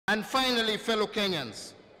And finally, fellow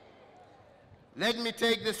Kenyans, let me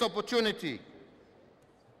take this opportunity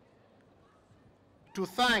to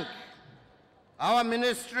thank our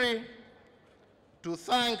ministry, to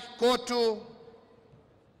thank KOTU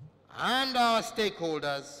and our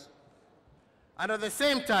stakeholders, and at the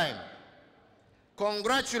same time,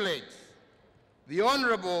 congratulate the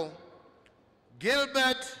Honorable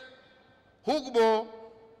Gilbert Houngbo,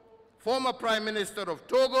 former Prime Minister of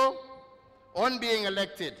Togo, on being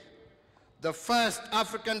elected the first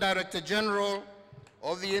African Director General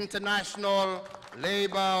of the International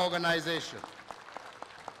Labour Organization.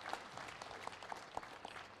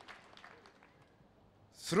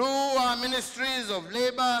 Through our ministries of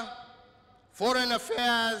labor, foreign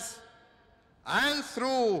affairs, and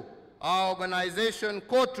through our organization,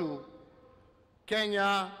 KOTU,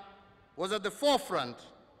 Kenya was at the forefront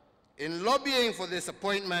in lobbying for this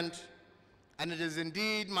appointment, and it is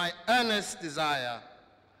indeed my earnest desire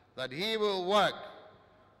that he will work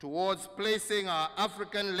towards placing our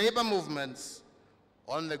African labor movements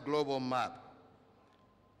on the global map.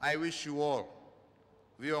 I wish you all,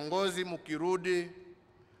 viongozi mukirudi,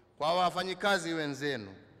 kwa wafanyikazi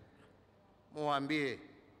wenzenu, muambie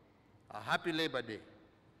a happy Labor Day.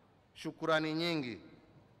 Shukurani nyingi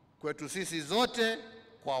kwetu sisi zote,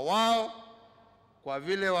 kwa wao, kwa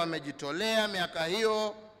vile wamejitolea miaka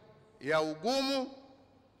hiyo ya ugumu,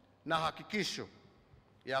 na hakikisho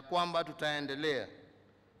ya kwamba tutaendelea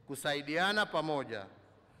kusaidiana pamoja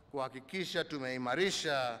kuhakikisha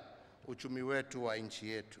tumeimarisha uchumi wetu wa nchi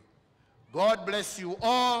yetu. God bless you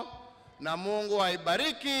all, na Mungu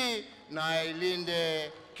aibariki na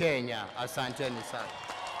ailinde Kenya. Asanteni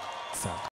sana.